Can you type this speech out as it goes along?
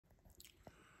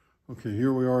Okay,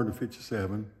 here we are, the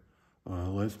 57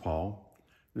 Les Paul.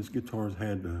 This guitar's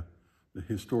had the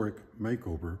historic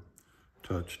makeover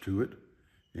touch to it,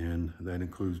 and that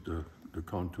includes the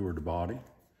contour of the body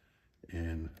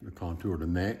and the contour of the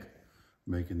neck,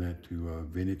 making that to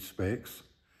vintage specs,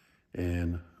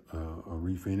 and a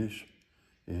refinish,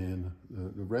 and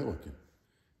the relic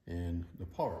and the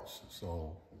parts.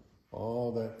 So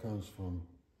all that comes from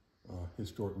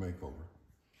historic makeover.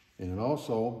 And it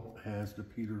also has the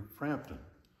Peter Frampton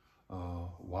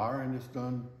wiring that's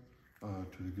done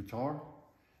to the guitar,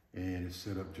 and it's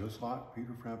set up just like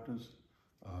Peter Frampton's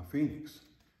Phoenix.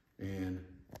 And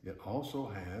it also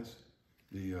has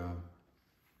the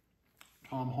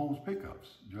Tom Holmes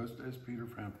pickups, just as Peter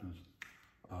Frampton's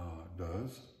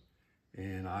does.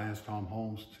 And I asked Tom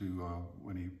Holmes to,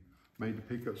 when he made the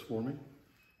pickups for me,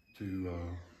 to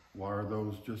wire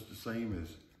those just the same as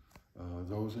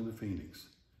those in the Phoenix.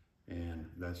 And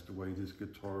that's the way this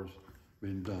guitar's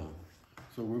been done.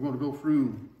 So we're going to go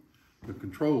through the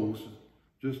controls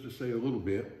just to say a little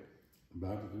bit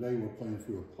about it. Today we're playing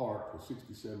through a Park, a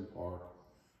 67 Park,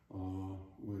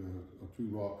 with a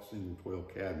 2-rock single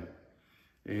 12 cabinet.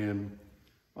 And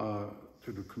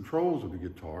to the controls of the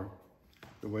guitar,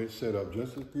 the way it's set up,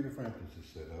 just as Peter Frampton's is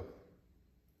set up,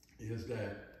 is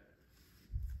that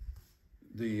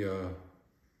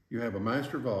you have a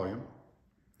master volume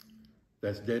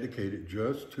that's dedicated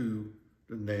just to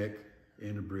the neck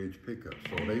and the bridge pickup.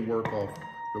 So they work off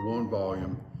the one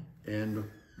volume and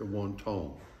the one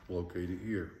tone located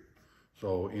here.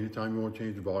 So anytime you want to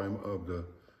change the volume of the,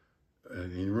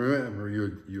 and remember,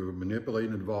 you're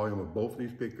manipulating the volume of both of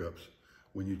these pickups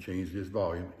when you change this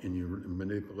volume, and you're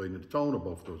manipulating the tone of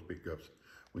both those pickups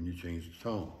when you change the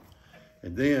tone.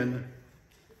 And then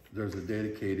there's a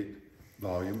dedicated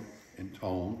volume and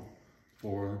tone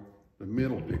for the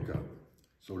middle pickup,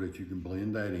 so that you can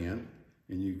blend that in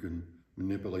and you can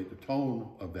manipulate the tone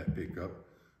of that pickup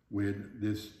with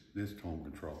this tone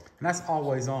control. And that's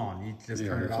always on. You just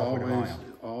turn it off with the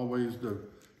volume. Always the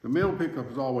middle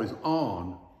pickup is always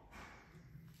on,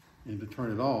 and to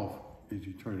turn it off is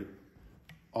you turn it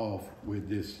off with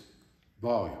this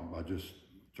volume by just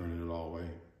turning it all the way.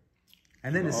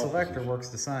 And then the selector works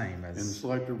the same. And the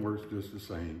selector works just the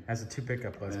same. As a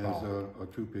 2-pickup Les Paul. As a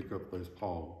 2-pickup Les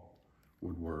Paul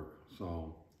would work.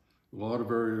 So a lot of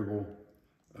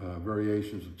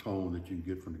variations of tone that you can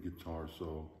get from the guitar.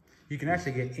 So you can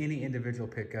actually get any individual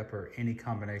pickup or any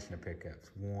combination of pickups,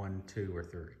 1, 2, or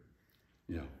 3.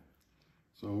 Yeah.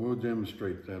 So we'll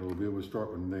demonstrate that a little bit. We'll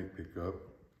start with the neck pickup,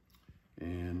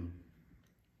 and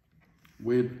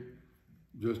with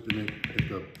just the neck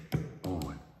pickup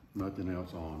only, nothing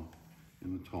else on,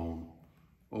 and the tone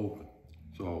open.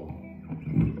 So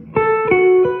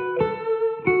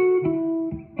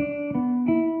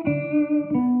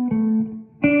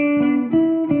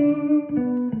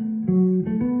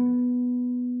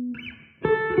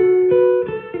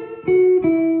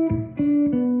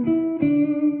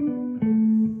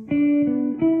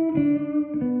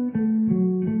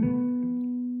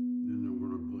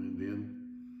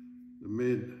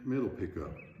middle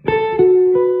pickup. So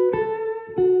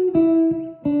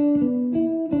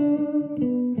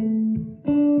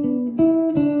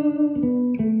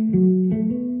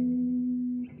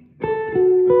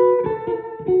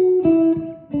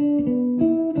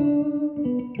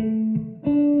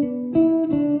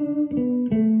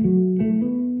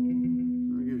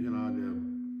that gives you an idea of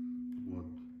what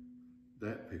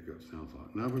that pickup sounds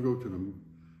like. Now we go to the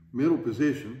middle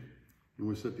position, and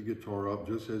we set the guitar up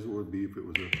just as it would be if it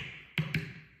was a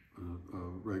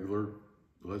regular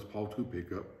Les Paul 2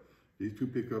 pickup. These 2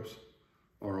 pickups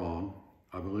are on.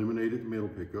 I've eliminated the middle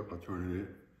pickup by turning it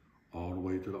all the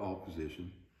way to the off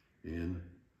position and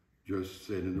just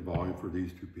setting the volume for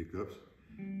these 2 pickups.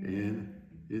 And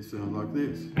it sounds like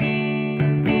this.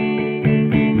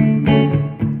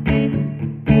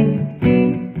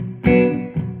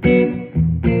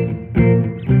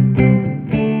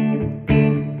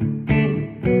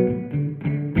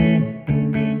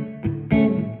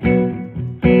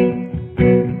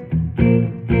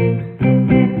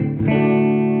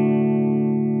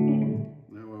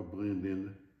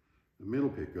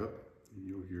 Pickup, and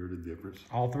you'll hear the difference.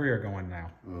 All 3 are going now.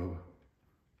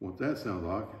 What that sounds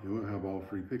like, and we'll have all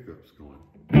 3 pickups going.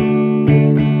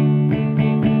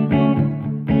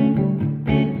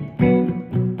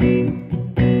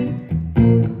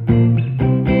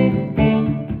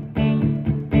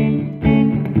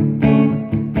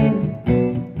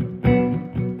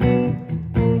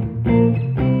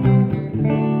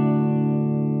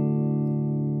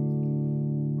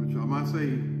 Which I might say,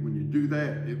 when you do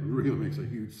that, it really makes a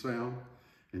huge sound,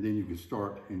 and then you can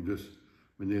start and just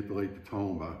manipulate the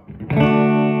tone by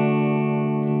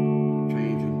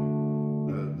changing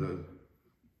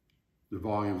the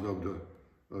volumes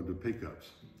of the pickups.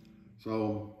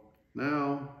 So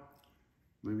now,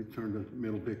 maybe turn the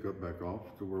middle pickup back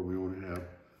off to where we only have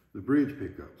the bridge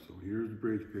pickup. So here's the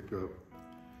bridge pickup,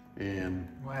 and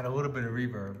we'll add a little bit of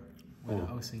reverb with an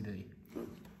OCD.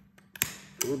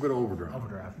 A little bit of overdrive.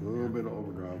 A little bit of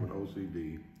overdrive with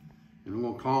OCD. And we're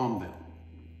gonna calm that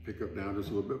pickup down just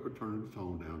a little bit, but turn the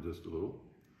tone down just a little.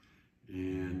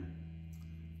 And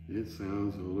it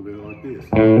sounds a little bit like this.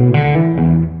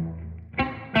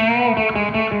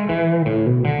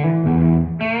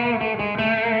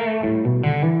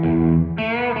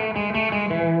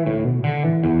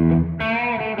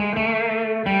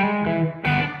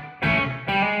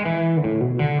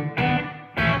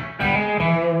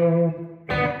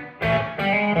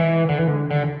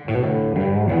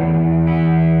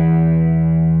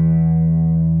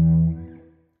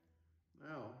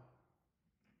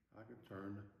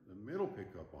 Turn the middle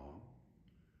pickup on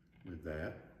with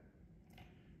that,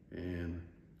 and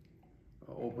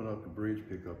I'll open up the bridge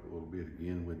pickup a little bit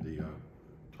again with the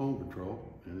tone control,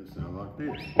 and it sounds like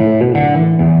this.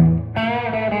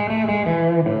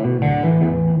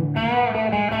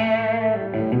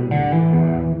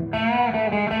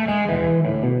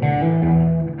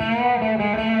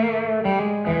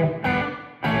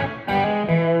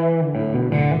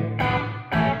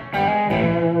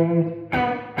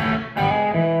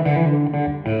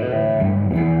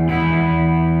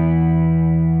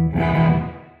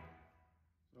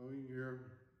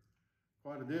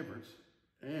 Quite a difference,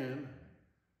 and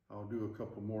I'll do a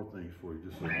couple more things for you.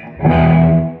 Just so if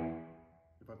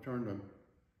I turn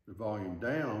the volume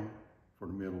down for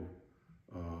the middle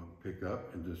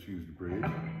pickup and just use the bridge. If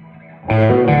I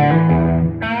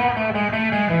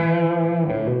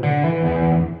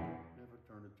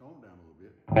turn the tone down a little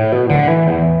bit.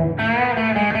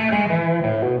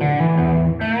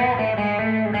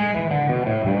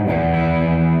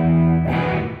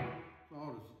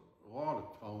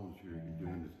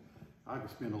 I could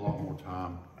spend a lot more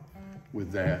time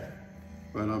with that,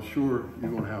 but I'm sure you're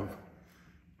going to have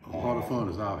a lot of fun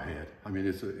as I've had. I mean,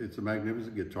 it's a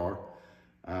magnificent guitar.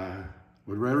 I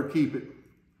would rather keep it,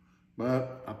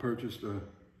 but I purchased a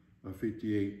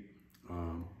 58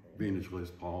 vintage Les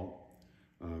Paul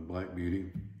Black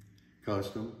Beauty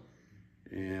custom,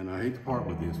 and I hate to part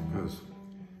with this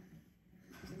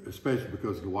especially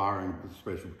because of the wiring, but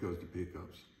especially because of the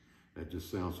pickups. That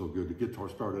just sounds so good. The guitar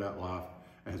started out life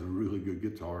as a really good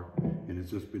guitar, and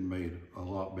it's just been made a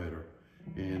lot better.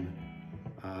 And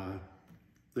I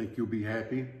think you'll be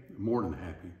happy, more than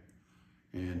happy.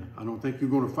 And I don't think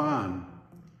you're going to find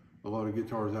a lot of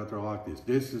guitars out there like this.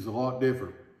 This is a lot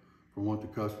different from what the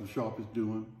custom shop is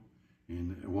doing,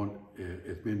 and what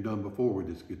it's been done before with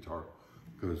this guitar,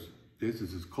 because this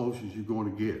is as close as you're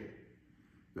going to get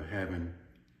to having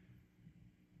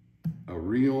a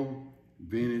real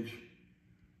vintage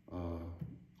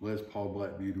Les Paul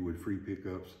Black Beauty with free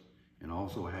pickups, and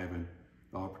also having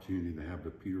the opportunity to have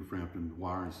the Peter Frampton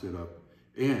wiring set up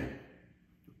and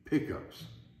the pickups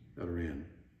that are in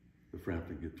the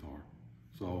Frampton guitar.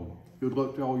 So good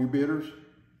luck to all you bidders,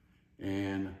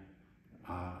 and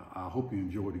I hope you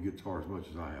enjoy the guitar as much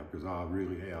as I have, because I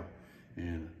really have.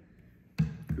 And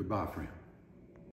goodbye, friend.